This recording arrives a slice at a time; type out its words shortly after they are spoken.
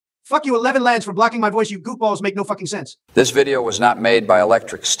Fuck you 11 lands for blocking my voice, you goofballs make no fucking sense. This video was not made by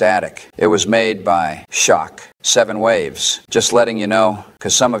electric static. It was made by shock7waves. Just letting you know,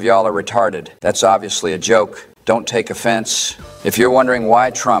 because some of y'all are retarded. That's obviously a joke. Don't take offense. If you're wondering why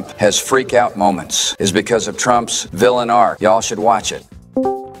Trump has freak out moments, is because of Trump's villain arc. Y'all should watch it.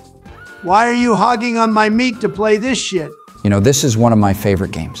 Why are you hogging on my meat to play this shit? You know, this is one of my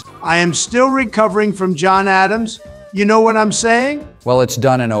favorite games. I am still recovering from John Adams. You know what I'm saying? Well, it's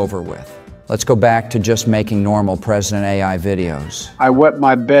done and over with. Let's go back to just making normal President AI videos. I wet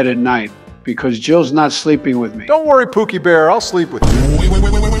my bed at night because Jill's not sleeping with me. Don't worry, Pookie Bear, I'll sleep with you.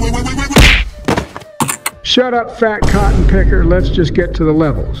 Shut up, fat cotton picker. Let's just get to the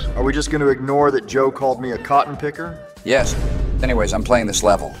levels. Are we just going to ignore that Joe called me a cotton picker? Yes. Anyways, I'm playing this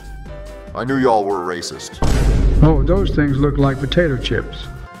level. I knew y'all were racist. Oh, those things look like potato chips.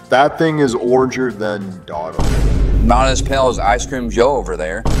 That thing is oranger than Dotto. Not as pale as Ice Cream Joe over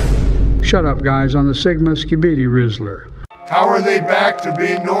there. Shut up, guys, on the Sigma Skibidi Rizzler. How are they back to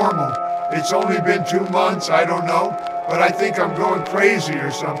being normal? It's only been 2 months, I don't know, but I think I'm going crazy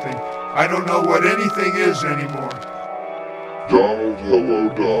or something. I don't know what anything is anymore. Donald, hello,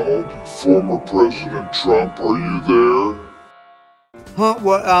 Donald. Former President Trump, are you there? Huh,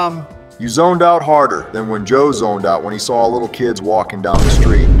 what, You zoned out harder than when Joe zoned out when he saw little kids walking down the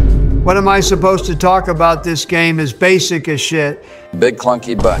street. what am I supposed to talk about? This game is basic as shit. Big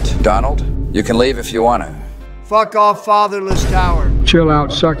clunky butt. Donald, you can leave if you want to. Fuck off, fatherless tower. Chill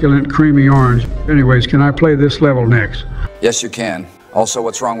out, succulent, creamy orange. Anyways, can I play this level next? Yes, you can. Also,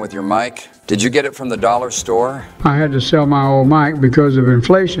 what's wrong with your mic? Did you get it from the dollar store? I had to sell my old mic because of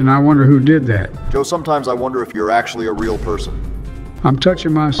inflation. I wonder who did that. Joe, sometimes I wonder if you're actually a real person. I'm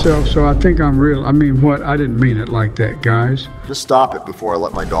touching myself, so I think I'm real. I mean, what? I didn't mean it like that, guys. Just stop it before I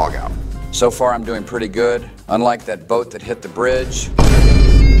let my dog out. So far, I'm doing pretty good. Unlike that boat that hit the bridge.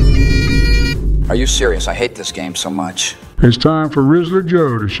 Are you serious? I hate this game so much. It's time for Rizzler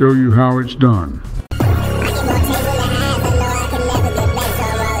Joe to show you how it's done.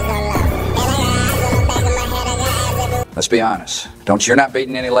 Let's be honest. You're not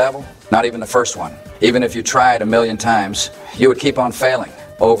beating any level? Not even the first one. Even if you tried 1,000,000 times, you would keep on failing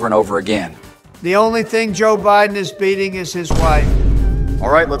over and over again. The only thing Joe Biden is beating is his wife. All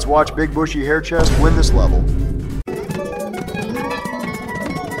right, let's watch Big Bushy Hair Chest win this level.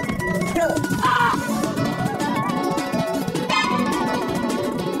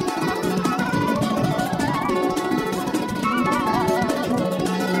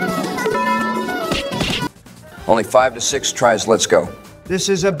 Only 5 to 6 tries, let's go. This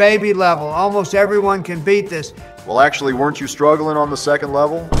is a baby level. Almost everyone can beat this. Well, actually, weren't you struggling on the second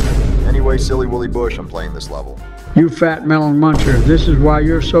level? Anyway, Silly Willy Bush, I'm playing this level. You fat melon muncher, this is why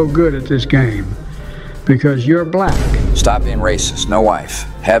you're so good at this game. Because you're black. Stop being racist, no wife.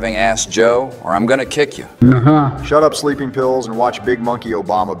 Having asked Joe, or I'm gonna kick you. Uh-huh. Shut up, sleeping pills, and watch Big Monkey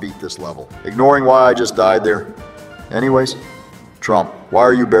Obama beat this level. Ignoring why I just died there. Anyways, Trump, why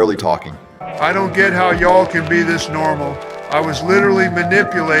are you barely talking? I don't get how y'all can be this normal. I was literally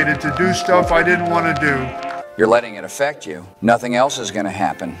manipulated to do stuff I didn't want to do. You're letting it affect you. Nothing else is gonna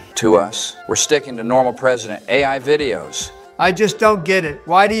happen to us. We're sticking to normal President AI videos. I just don't get it.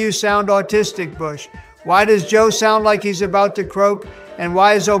 Why do you sound autistic, Bush? Why does Joe sound like he's about to croak? And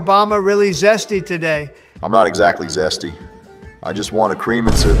why is Obama really zesty today? I'm not exactly zesty. I just want a cream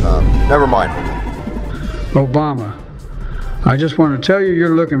and sit. Never mind. Obama, I just want to tell you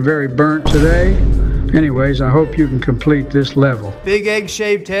you're looking very burnt today. Anyways, I hope you can complete this level. Big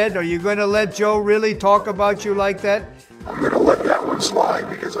egg-shaped head, are you going to let Joe really talk about you like that? I'm gonna let that one slide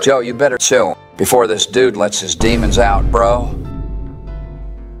because Joe, you better chill before this dude lets his demons out, bro.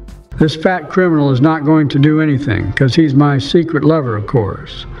 This fat criminal is not going to do anything, because he's my secret lover, of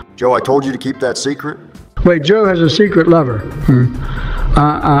course. Joe, I told you to keep that secret. Wait, Joe has a secret lover.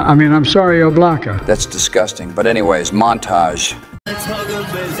 I'm sorry, Oblaka. That's disgusting. But anyways, montage.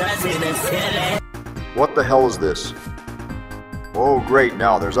 What the hell is this? Oh, great,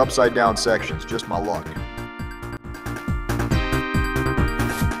 now there's upside down sections, just my luck.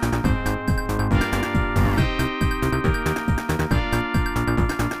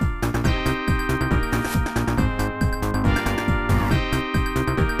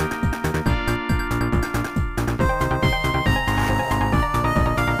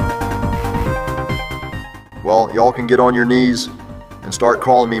 Well, y'all can get on your knees and start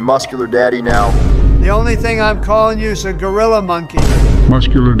calling me Muscular Daddy now. The only thing I'm calling you is a gorilla monkey.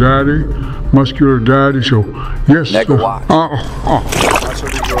 Muscular Daddy, so yes. Negawatt.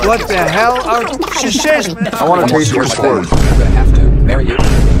 What the hell? I want to taste your squirt. I'm gonna have to marry you.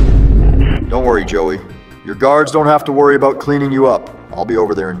 Don't worry, Joey. Your guards don't have to worry about cleaning you up. I'll be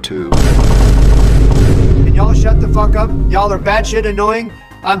over there in 2. Can y'all shut the fuck up? Y'all are batshit annoying.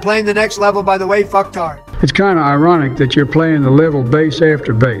 I'm playing the next level, by the way, fucktard. It's kind of ironic that you're playing the level base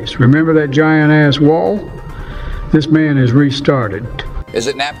after base. Remember that giant-ass wall? This man is restarted. Is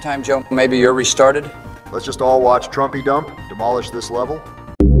it nap time, Joe? Maybe you're restarted? Let's just all watch Trumpy Dump demolish this level.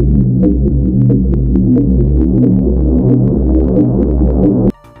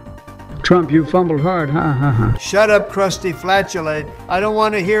 Trump, you fumbled hard, ha. Shut up, crusty flatulate. I don't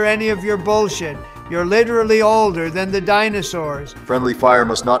want to hear any of your bullshit. You're literally older than the dinosaurs. Friendly fire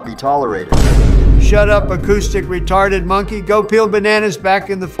must not be tolerated. Shut up, acoustic retarded monkey. Go peel bananas back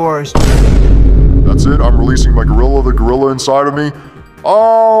in the forest. That's it, I'm releasing my gorilla, the gorilla inside of me.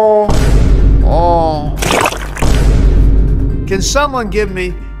 Oh! Can someone give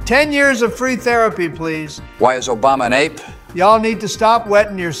me 10 years of free therapy, please? Why is Obama an ape? Y'all need to stop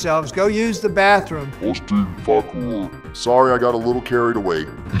wetting yourselves. Go use the bathroom. Sorry, I got a little carried away.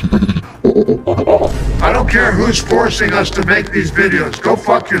 I don't care who's forcing us to make these videos. Go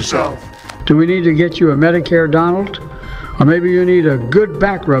fuck yourself. Do we need to get you a Medicare, Donald? Or maybe you need a good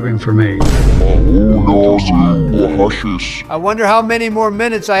back rubbing for me. I wonder how many more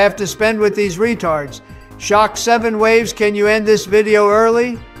minutes I have to spend with these retards. Shock7waves, can you end this video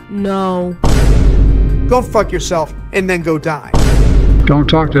early? No. Go fuck yourself and then go die. Don't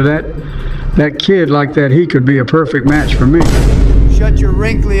talk to that kid like that. He could be a perfect match for me. Shut your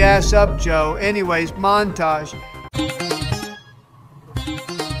wrinkly ass up, Joe. Anyways, montage.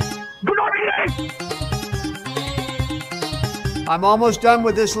 I'm almost done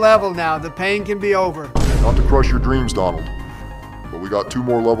with this level now. The pain can be over. Not to crush your dreams, Donald, but we got 2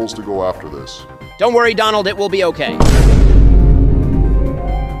 more levels to go after this. Don't worry, Donald, it will be okay.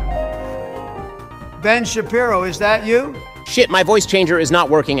 Ben Shapiro, is that you? Shit, my voice changer is not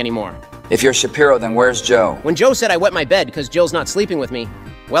working anymore. If you're Shapiro, then where's Joe? When Joe said I wet my bed because Jill's not sleeping with me,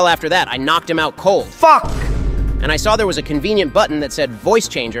 well, after that, I knocked him out cold. Fuck! And I saw there was a convenient button that said voice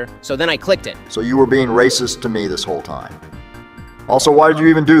changer, so then I clicked it. So you were being racist to me this whole time. Also, why did you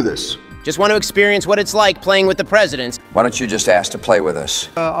even do this? Just want to experience what it's like playing with the presidents. Why don't you just ask to play with us?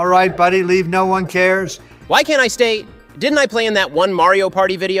 All right, buddy, leave no one cares. Why can't I stay? Didn't I play in that one Mario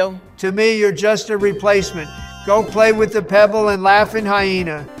Party video? To me, you're just a replacement. Go play with the pebble and laughing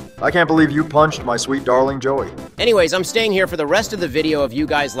hyena. I can't believe you punched my sweet darling Joey. Anyways, I'm staying here for the rest of the video if you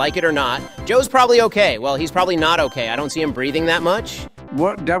guys like it or not. Joe's probably okay. Well, he's probably not okay. I don't see him breathing that much.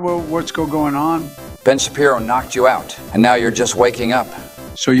 What's going on? Ben Shapiro knocked you out, and now you're just waking up.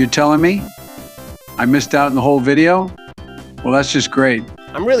 So you're telling me I missed out on the whole video? Well, that's just great.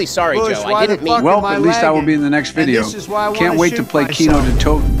 I'm really sorry, Bush, Joe. why I didn't the fuck mean... Well, am I at least I will lagging? be in the next video. And this is why I Can't wanna wait shoot to play myself. Keno de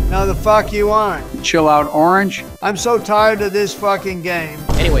Toten. No, the fuck you aren't. Chill out, Orange. I'm so tired of this fucking game.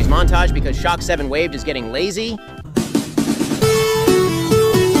 Anyways, montage because shock7waves is getting lazy.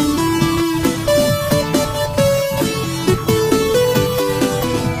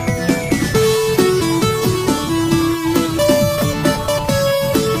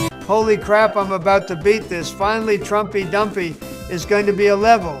 Holy crap, I'm about to beat this. Finally, Trumpy Dumpy is going to be a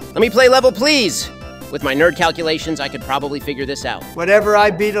level. Let me play level, please. With my nerd calculations, I could probably figure this out. Whatever, I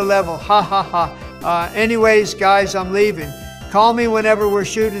beat a level. Ha ha ha. Anyways, guys, I'm leaving. Call me whenever we're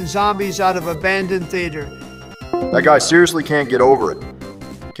shooting zombies out of abandoned theater. That guy seriously can't get over it.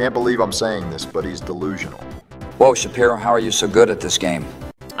 Can't believe I'm saying this, but he's delusional. Whoa, Shapiro, how are you so good at this game?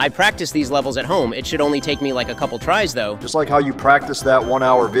 I practice these levels at home. It should only take me like a couple tries, though. Just like how you practiced that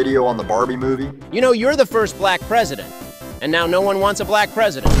 1-hour video on the Barbie movie. You know, you're the first black president. And now no one wants a black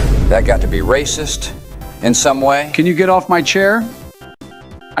president. That got to be racist in some way? Can you get off my chair?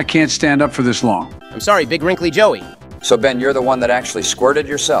 I can't stand up for this long. I'm sorry, Big Wrinkly Joey. So, Ben, you're the one that actually squirted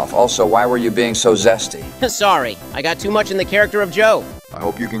yourself. Also, why were you being so zesty? Sorry, I got too much in the character of Joe. I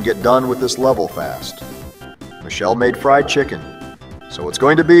hope you can get done with this level fast. Michelle made fried chicken, so it's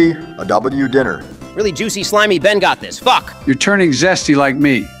going to be a W dinner. Really juicy, slimy Ben got this. Fuck! You're turning zesty like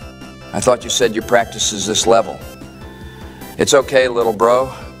me. I thought you said you practices this level. It's okay, little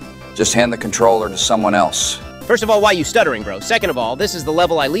bro. Just hand the controller to someone else. First of all, why you stuttering, bro? Second of all, this is the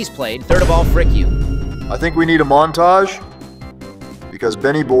level I least played. Third of all, frick you. I think we need a montage because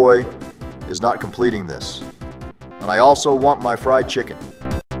Benny Boy is not completing this. And I also want my fried chicken.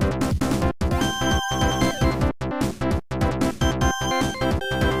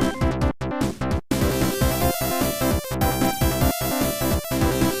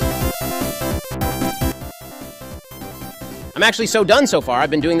 I'm actually so done so far.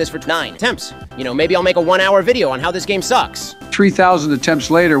 I've been doing this for 9 attempts. You know, maybe I'll make a 1-hour video on how this game sucks. 3,000 attempts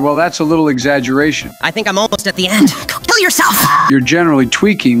later, well, that's a little exaggeration. I think I'm almost at the end. Go kill yourself! You're generally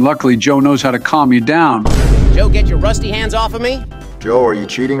tweaking. Luckily, Joe knows how to calm you down. Joe, get your rusty hands off of me. Joe, are you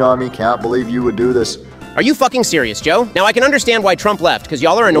cheating on me? Can't believe you would do this. Are you fucking serious, Joe? Now I can understand why Trump left, because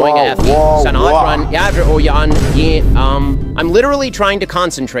y'all are annoying Whoa, AF. whoa. I'm literally trying to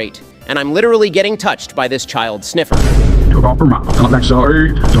concentrate, and I'm literally getting touched by this child sniffer. Did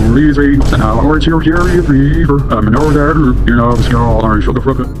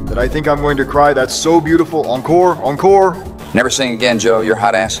I think I'm going to cry? That's so beautiful. Encore, encore. Never sing again, Joe. You're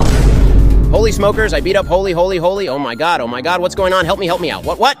hot ass. Holy smokers, I beat up holy. Oh my god, what's going on? Help me out.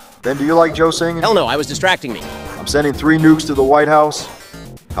 What? Ben, do you like Joe singing? Hell no, I was distracting me. I'm sending 3 nukes to the White House.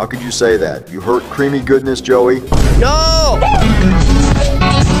 How could you say that? You hurt creamy goodness, Joey. No!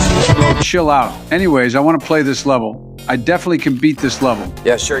 Chill out. Anyways, I want to play this level. I definitely can beat this level.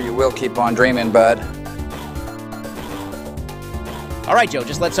 Yeah, sure you will. Keep on dreaming, bud. All right, Joe,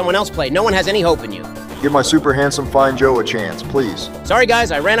 just let someone else play. No one has any hope in you. Give my super handsome fine Joe a chance, please. Sorry,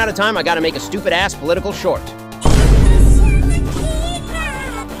 guys, I ran out of time. I gotta make a stupid-ass political short.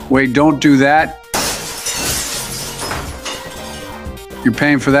 Wait, don't do that. You're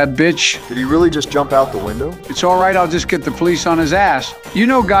paying for that, bitch? Did he really just jump out the window? It's all right, I'll just get the police on his ass. You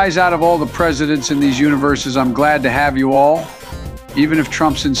know, guys, out of all the presidents in these universes, I'm glad to have you all. Even if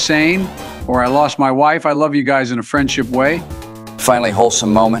Trump's insane, or I lost my wife, I love you guys in a friendship way. Finally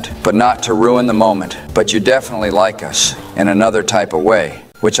wholesome moment, but not to ruin the moment. But you definitely like us in another type of way,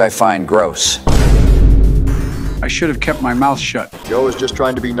 which I find gross. I should have kept my mouth shut. Joe is just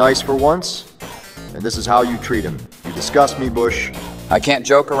trying to be nice for once, and this is how you treat him. You disgust me, Bush. I can't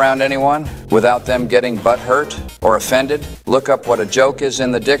joke around anyone without them getting butthurt or offended. Look up what a joke is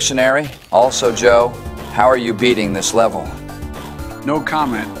in the dictionary. Also, Joe, how are you beating this level? No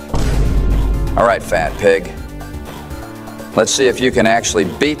comment. All right, fat pig. Let's see if you can actually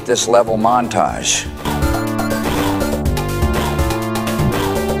beat this level montage.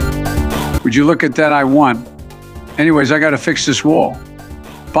 Would you look at that? I won. Anyways, I gotta fix this wall.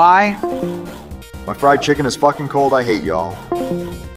 Bye. My fried chicken is fucking cold. I hate y'all.